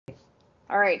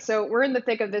All right, so we're in the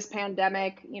thick of this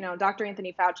pandemic. Dr.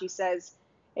 Anthony Fauci says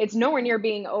it's nowhere near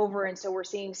being over, and so we're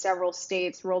seeing several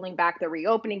states rolling back their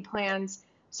reopening plans.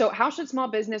 So how should small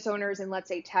business owners in, let's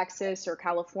say, Texas or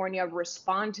California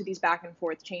respond to these back and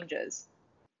forth changes?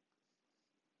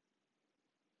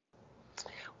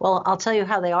 Well, I'll tell you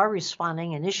how they are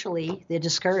responding. Initially, they're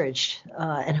discouraged,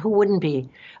 and who wouldn't be?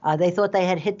 They thought they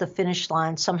had hit the finish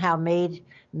line, somehow made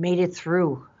it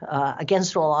through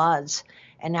against all odds,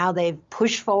 and now they've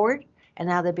pushed forward, and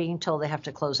now they're being told they have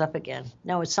to close up again.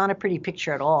 No, it's not a pretty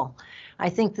picture at all.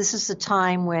 I think this is the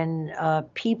time when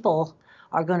people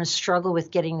are going to struggle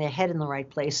with getting their head in the right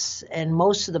place, and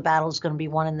most of the battle is going to be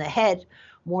won in the head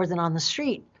more than on the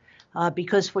street.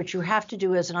 Because what you have to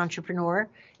do as an entrepreneur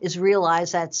is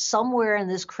realize that somewhere in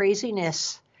this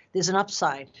craziness, there's an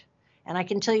upside. And I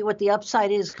can tell you what the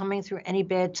upside is coming through any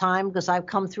bad time, because I've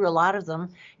come through a lot of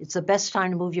them. It's the best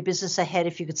time to move your business ahead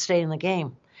if you could stay in the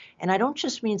game. And I don't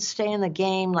just mean stay in the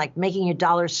game like making your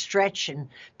dollars stretch and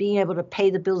being able to pay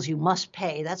the bills you must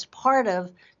pay. That's part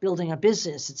of building a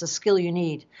business. It's a skill you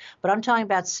need. But I'm talking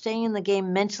about staying in the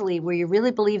game mentally, where you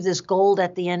really believe there's gold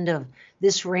at the end of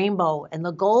this rainbow. And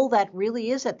the goal that really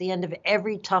is at the end of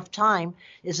every tough time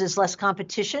is there's less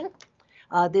competition.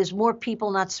 There's more people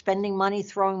not spending money,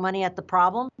 throwing money at the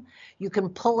problem. You can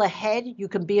pull ahead. You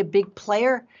can be a big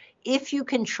player if you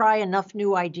can try enough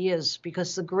new ideas.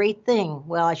 Because the great thing,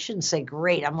 well, I shouldn't say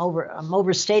great, I'm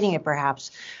overstating it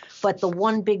perhaps, but the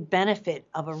one big benefit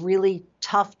of a really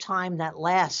tough time that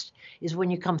lasts is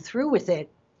when you come through with it,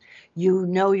 you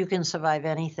know you can survive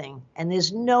anything. And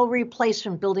there's no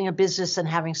replacement building a business and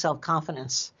having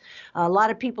self-confidence. A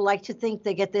lot of people like to think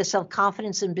they get their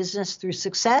self-confidence in business through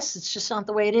success. It's just not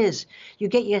the way it is. You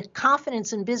get your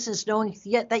confidence in business knowing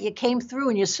that you came through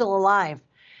and you're still alive.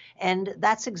 And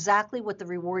that's exactly what the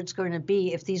reward's going to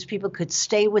be if these people could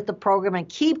stay with the program and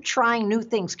keep trying new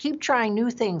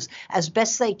things as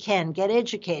best they can, get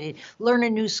educated, learn a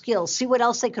new skill, see what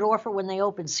else they could offer when they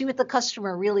open, see what the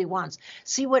customer really wants,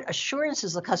 see what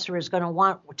assurances the customer is going to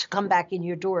want to come back in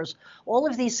your doors. All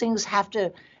of these things have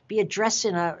to be addressed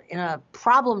in a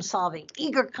problem-solving,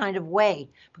 eager kind of way,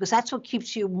 because that's what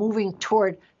keeps you moving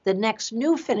toward the next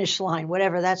new finish line,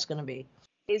 whatever that's going to be.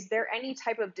 Is there any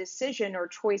type of decision or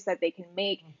choice that they can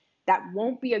make that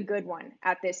won't be a good one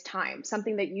at this time?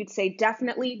 Something that you'd say,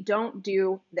 definitely don't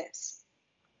do this.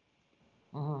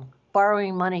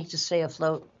 Borrowing money to stay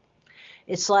afloat.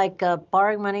 It's like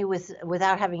borrowing money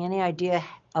without having any idea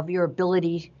of your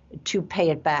ability to pay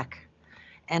it back.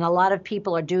 And a lot of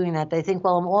people are doing that. They think,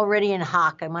 well, I'm already in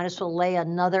hock. I might as well lay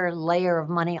another layer of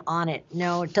money on it.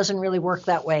 No, it doesn't really work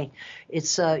that way.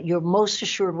 It's your most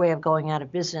assured way of going out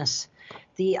of business.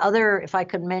 The other, if I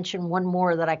could mention one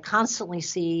more that I constantly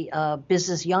see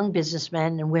young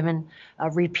businessmen and women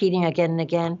repeating again and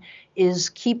again, is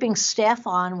keeping staff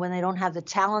on when they don't have the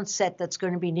talent set that's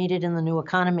going to be needed in the new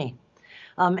economy.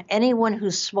 Anyone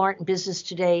who's smart in business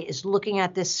today is looking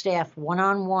at this staff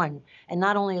one-on-one and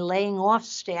not only laying off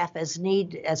staff as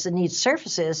the need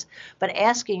surfaces, but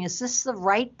asking, is this the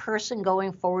right person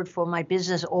going forward for my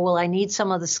business, or will I need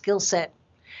some of the skill set?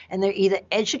 And they're either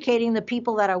educating the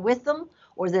people that are with them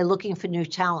or they're looking for new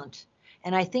talent.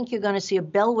 And I think you're going to see a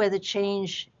bellwether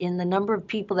change in the number of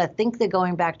people that think they're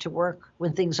going back to work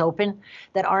when things open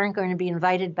that aren't going to be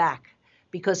invited back.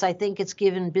 Because I think it's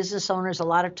given business owners a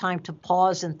lot of time to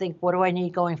pause and think, what do I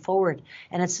need going forward?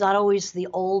 And it's not always the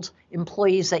old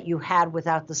employees that you had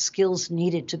without the skills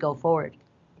needed to go forward.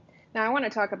 Now, I want to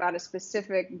talk about a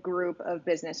specific group of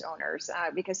business owners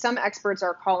because some experts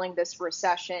are calling this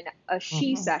recession a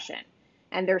she-cession.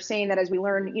 And they're saying that as we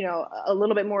learn, a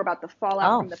little bit more about the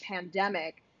fallout from the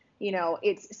pandemic,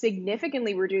 it's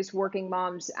significantly reduced working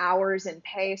moms' hours and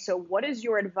pay. So what is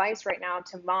your advice right now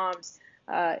to moms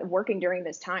working during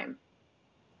this time?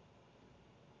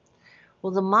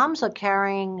 Well, the moms are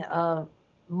carrying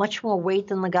much more weight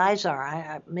than the guys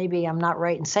are. Maybe I'm not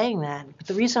right in saying that. But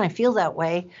the reason I feel that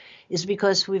way is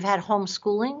because we've had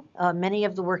homeschooling. Many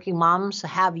of the working moms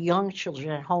have young children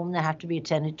at home that have to be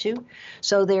attended to.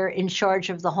 So they're in charge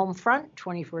of the home front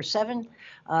 24/7.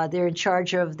 They're in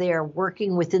charge of their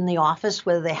working within the office,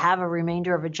 whether they have a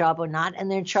remainder of a job or not, and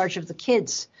they're in charge of the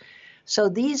kids. So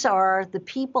these are the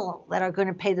people that are going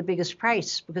to pay the biggest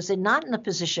price because they're not in the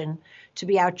position to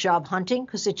be out job hunting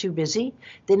because they're too busy.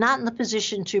 They're not in the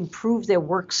position to improve their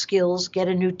work skills, get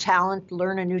a new talent,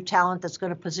 learn a new talent that's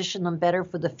going to position them better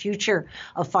for the future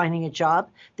of finding a job.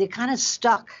 They're kind of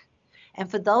stuck. And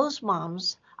for those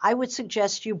moms, I would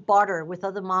suggest you barter with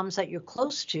other moms that you're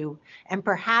close to and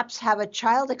perhaps have a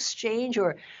child exchange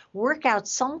or work out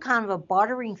some kind of a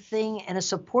bartering thing and a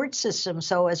support system.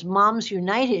 So as moms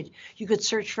united, you could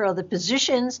search for other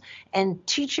positions and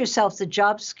teach yourself the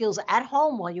job skills at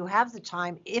home while you have the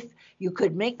time, if you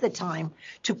could make the time,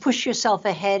 to push yourself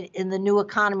ahead in the new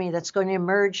economy that's going to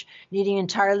emerge, needing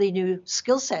entirely new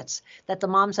skill sets that the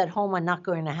moms at home are not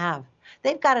going to have.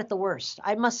 They've got it the worst.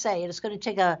 I must say, it's going to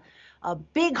take a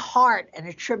big heart and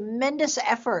a tremendous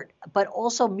effort, but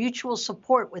also mutual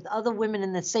support with other women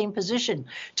in the same position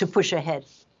to push ahead.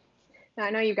 Now,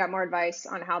 I know you've got more advice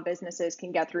on how businesses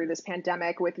can get through this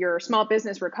pandemic with your Small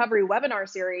Business Recovery webinar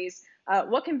series.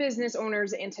 What can business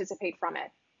owners anticipate from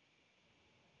it?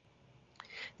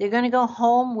 They're going to go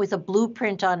home with a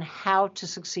blueprint on how to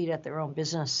succeed at their own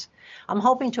business. I'm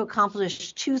hoping to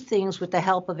accomplish two things with the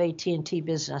help of AT&T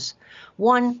Business.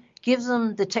 One, give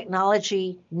them the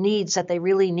technology needs that they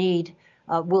really need,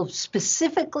 will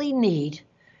specifically need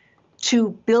to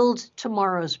build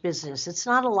tomorrow's business. It's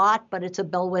not a lot, but it's a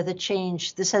bellwether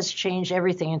change. This has changed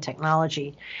everything in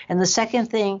technology. And the second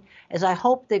thing is I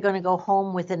hope they're going to go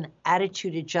home with an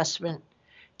attitude adjustment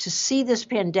to see this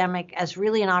pandemic as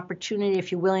really an opportunity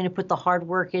if you're willing to put the hard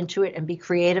work into it and be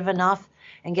creative enough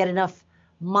and get enough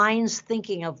minds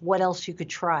thinking of what else you could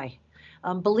try.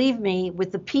 Believe me,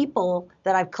 with the people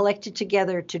that I've collected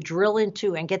together to drill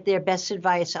into and get their best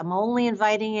advice, I'm only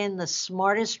inviting in the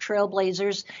smartest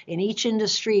trailblazers in each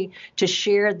industry to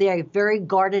share their very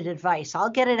guarded advice. I'll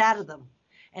get it out of them.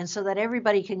 And so that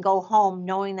everybody can go home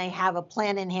knowing they have a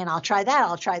plan in hand. I'll try that,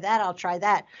 I'll try that, I'll try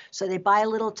that. So they buy a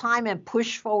little time and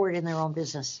push forward in their own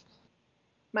business.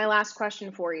 My last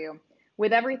question for you.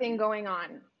 With everything going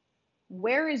on,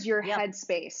 where is your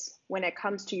headspace when it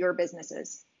comes to your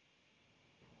businesses?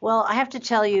 Well, I have to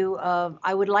tell you,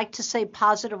 I would like to say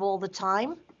positive all the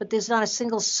time, but there's not a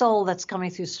single soul that's coming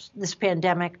through this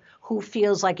pandemic who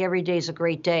feels like every day is a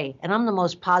great day. And I'm the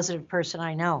most positive person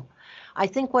I know. I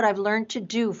think what I've learned to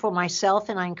do for myself,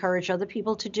 and I encourage other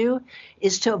people to do,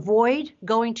 is to avoid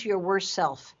going to your worst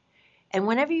self. And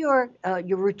whenever your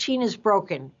routine is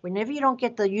broken, whenever you don't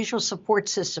get the usual support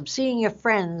system, seeing your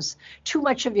friends, too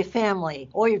much of your family,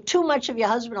 or too much of your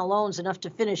husband alone is enough to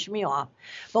finish me off.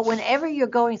 But whenever you're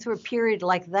going through a period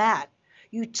like that,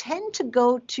 you tend to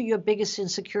go to your biggest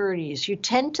insecurities. You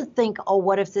tend to think, oh,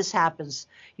 what if this happens?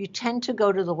 You tend to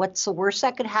go to the what's the worst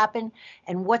that could happen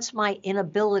and what's my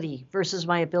inability versus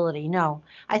my ability. No,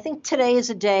 I think today is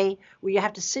a day where you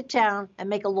have to sit down and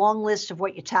make a long list of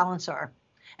what your talents are.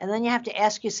 And then you have to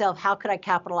ask yourself, how could I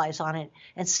capitalize on it?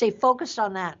 And stay focused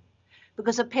on that.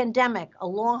 Because a pandemic, a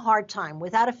long, hard time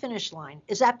without a finish line,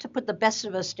 is apt to put the best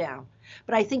of us down.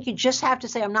 But I think you just have to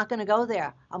say, I'm not going to go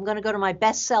there. I'm going to go to my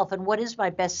best self. And what is my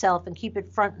best self? And keep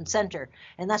it front and center.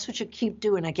 And that's what you keep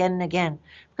doing again and again.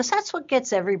 Because that's what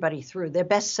gets everybody through, their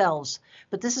best selves.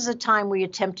 But this is a time where you're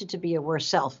tempted to be your worst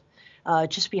self.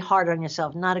 Just be hard on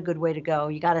yourself. Not a good way to go.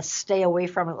 You got to stay away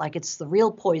from it like it's the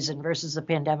real poison versus the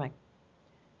pandemic.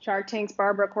 Shark Tank's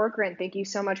Barbara Corcoran, thank you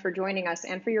so much for joining us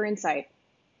and for your insight.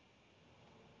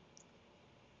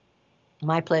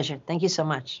 My pleasure. Thank you so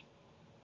much.